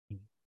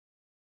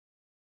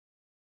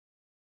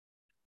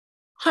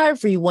Hi,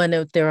 everyone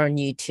out there on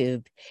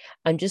YouTube.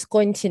 I'm just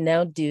going to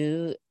now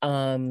do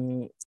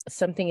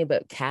something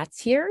about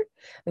cats here.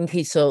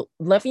 Okay, so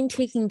loving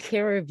taking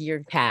care of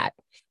your cat.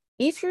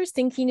 If you're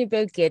thinking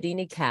about getting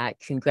a cat,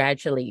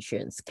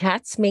 congratulations.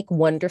 Cats make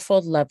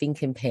wonderful, loving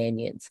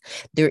companions.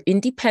 They're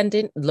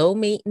independent, low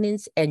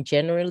maintenance, and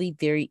generally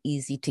very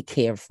easy to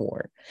care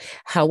for.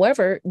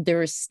 However,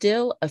 there are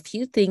still a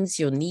few things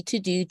you'll need to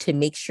do to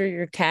make sure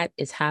your cat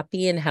is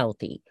happy and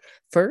healthy.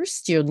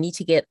 First, you'll need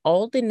to get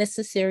all the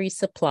necessary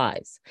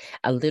supplies,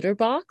 a litter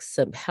box,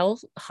 some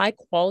health, high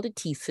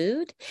quality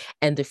food,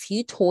 and a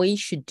few toys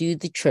should do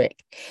the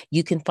trick.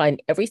 You can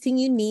find everything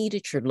you need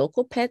at your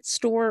local pet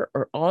store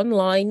or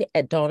online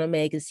at Donna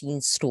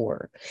Magazine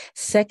store.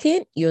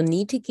 Second, you'll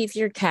need to give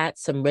your cat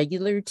some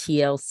regular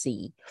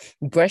TLC.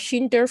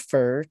 Brushing their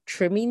fur,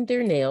 trimming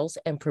their nails,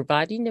 and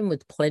providing them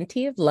with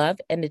plenty of love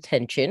and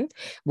attention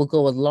will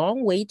go a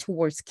long way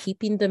towards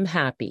keeping them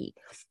happy.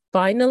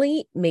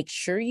 Finally, make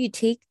sure you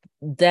take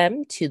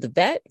them to the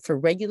vet for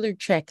regular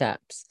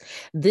checkups.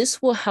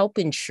 This will help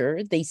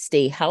ensure they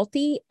stay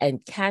healthy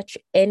and catch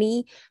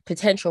any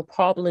potential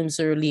problems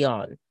early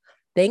on.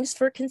 Thanks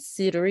for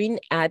considering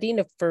adding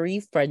a furry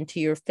friend to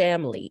your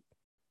family.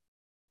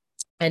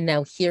 And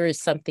now here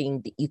is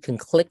something that you can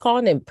click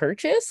on and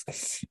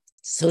purchase.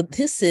 So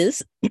this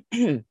is,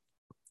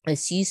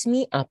 excuse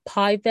me, a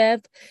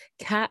PieVev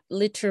cat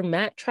litter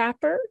mat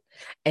trapper.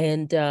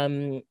 And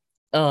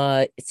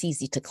it's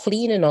easy to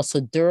clean and also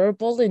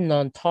durable and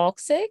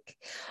non-toxic.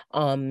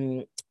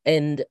 Um,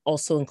 and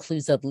also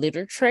includes a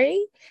litter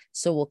tray.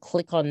 So we'll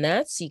click on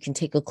that so you can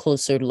take a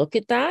closer look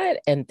at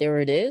that. And there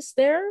it is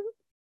there.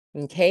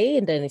 Okay,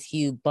 and then if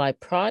you buy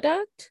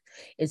product,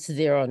 it's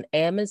there on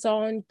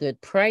Amazon, good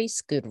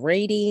price, good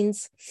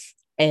ratings,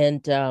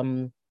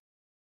 and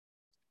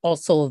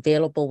also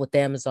available with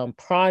Amazon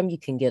Prime. You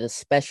can get a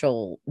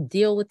special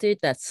deal with it.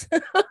 That's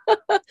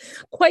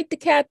quite the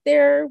cat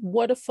there.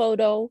 What a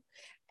photo.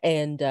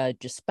 And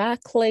just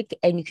back click,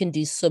 and you can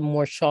do some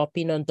more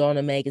shopping on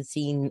Donna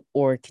Magazine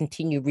or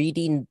continue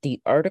reading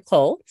the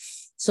article.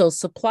 So,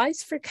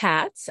 supplies for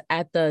cats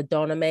at the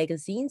Donna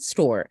Magazine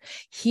store.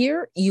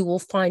 Here, you will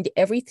find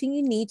everything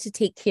you need to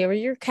take care of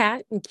your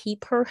cat and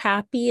keep her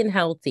happy and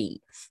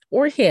healthy,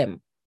 or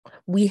him.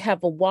 We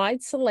have a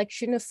wide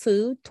selection of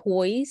food,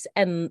 toys,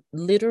 and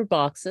litter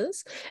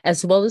boxes,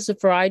 as well as a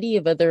variety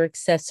of other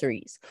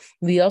accessories.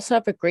 We also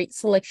have a great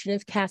selection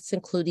of cats,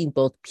 including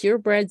both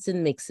purebreds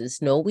and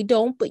mixes. No, we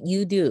don't, but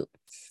you do.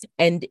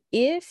 And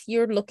if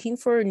you're looking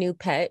for a new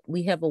pet,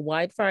 we have a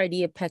wide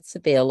variety of pets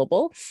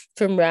available,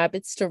 from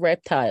rabbits to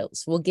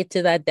reptiles. We'll get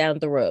to that down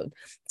the road.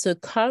 So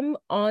come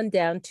on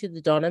down to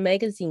the Donna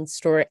Magazine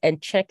store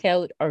and check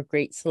out our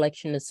great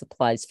selection of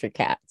supplies for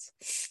cats.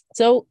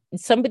 So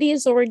somebody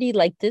has already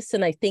liked this,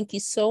 and I thank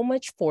you so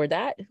much for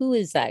that. Who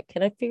is that?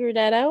 Can I figure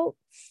that out?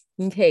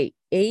 Okay,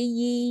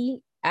 Ayi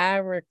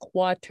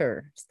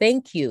Araquater.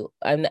 Thank you.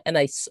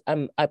 I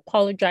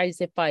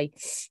apologize if I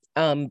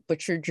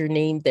butchered your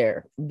name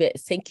there, but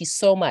thank you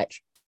so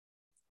much.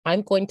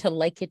 I'm going to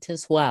like it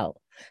as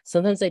well.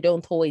 Sometimes I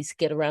don't always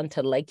get around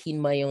to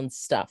liking my own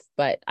stuff,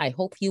 but I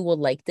hope you will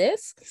like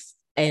this.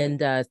 And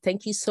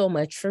thank you so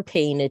much for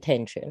paying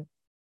attention.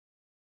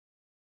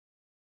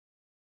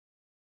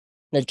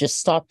 Now just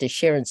stop the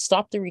share and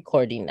stop the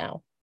recording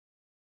now.